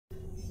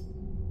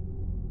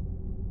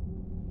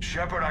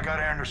Shepard, I got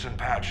Anderson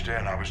patched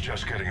in. I was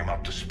just getting him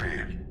up to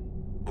speed.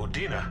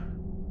 Udina?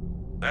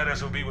 That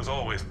SOB was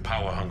always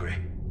power-hungry.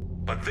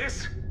 But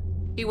this?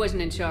 He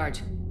wasn't in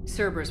charge.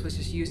 Cerberus was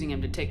just using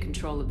him to take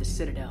control of the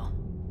Citadel.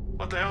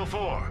 What the hell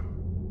for?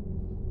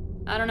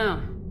 I don't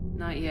know.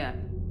 Not yet.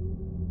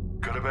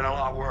 Could have been a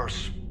lot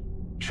worse.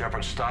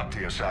 Shepard stopped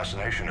the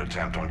assassination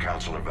attempt on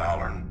Councilor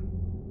Valorn.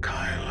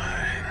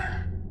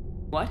 Kyline.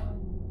 What?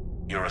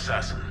 Your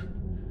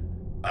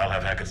assassin. I'll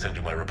have Hackett send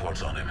you my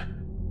reports on him.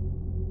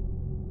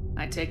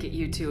 I take it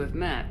you two have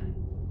met.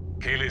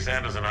 Keely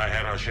Sanders and I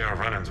had our share of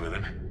run-ins with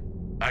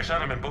him. I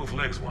shot him in both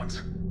legs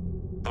once.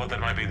 Thought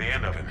that might be the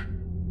end of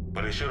him.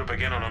 But he showed up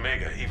again on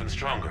Omega, even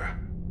stronger.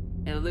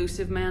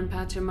 Elusive man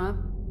patch him up?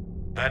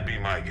 That'd be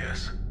my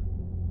guess.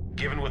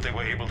 Given what they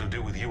were able to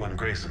do with you and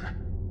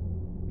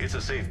Grayson. It's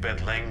a safe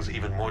bet Lang's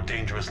even more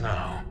dangerous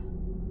now.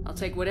 I'll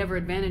take whatever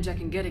advantage I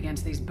can get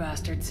against these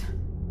bastards.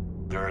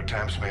 Their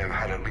attempts may have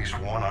had at least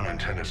one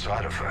unintended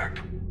side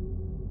effect.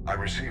 I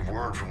received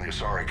word from the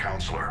Asari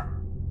Counselor.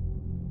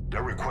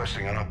 They're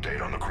requesting an update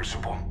on the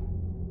Crucible.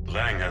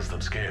 Lang has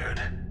them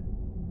scared.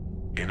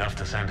 Enough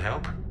to send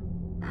help?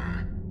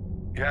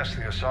 Yes,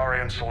 the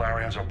Asari and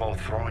Solarians are both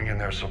throwing in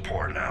their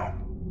support now.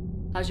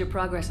 How's your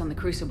progress on the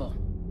Crucible?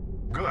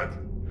 Good.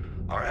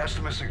 Our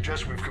estimates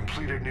suggest we've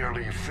completed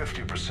nearly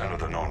 50% of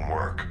the known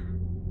work.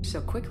 So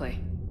quickly?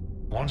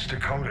 Once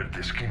decoded, the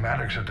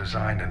schematics are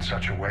designed in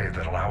such a way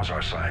that allows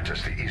our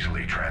scientists to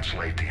easily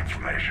translate the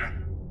information.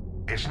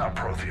 It's not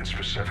Prothean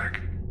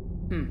specific.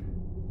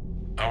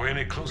 Are we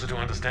any closer to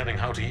understanding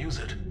how to use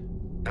it?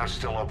 That's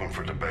still open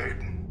for debate.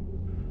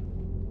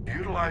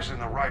 Utilized in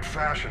the right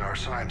fashion, our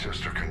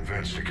scientists are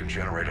convinced it can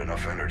generate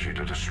enough energy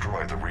to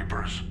destroy the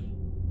Reapers.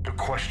 The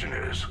question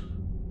is,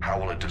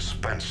 how will it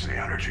dispense the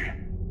energy?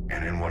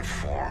 And in what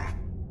form?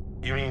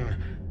 You mean,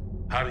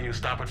 how do you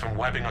stop it from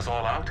wiping us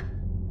all out?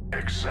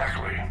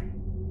 Exactly.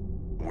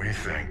 We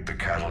think the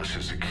catalyst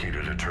is the key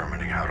to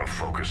determining how to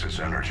focus its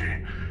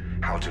energy,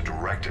 how to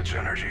direct its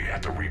energy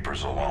at the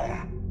Reapers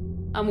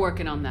alone. I'm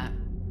working on that.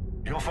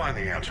 You'll find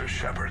the answers,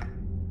 Shepard.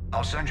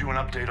 I'll send you an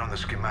update on the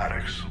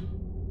schematics.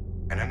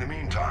 And in the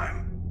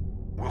meantime,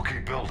 we'll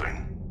keep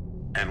building.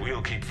 And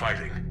we'll keep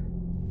fighting.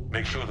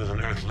 Make sure there's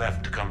an Earth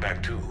left to come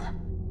back to.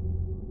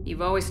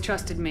 You've always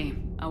trusted me.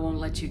 I won't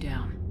let you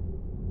down.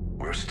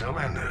 We're still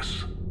in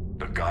this.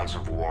 The gods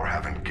of war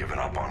haven't given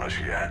up on us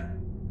yet.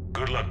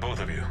 Good luck, both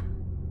of you.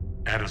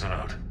 Anderson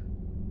out.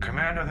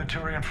 Commander, the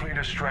Turian fleet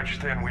is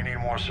stretched thin. We need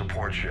more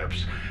support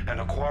ships. And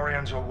the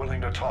Quarians are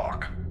willing to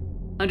talk.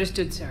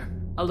 Understood, sir.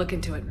 I'll look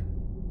into it.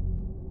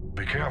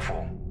 Be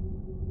careful.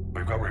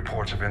 We've got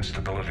reports of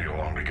instability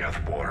along the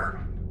Geth border.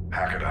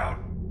 Hackett out.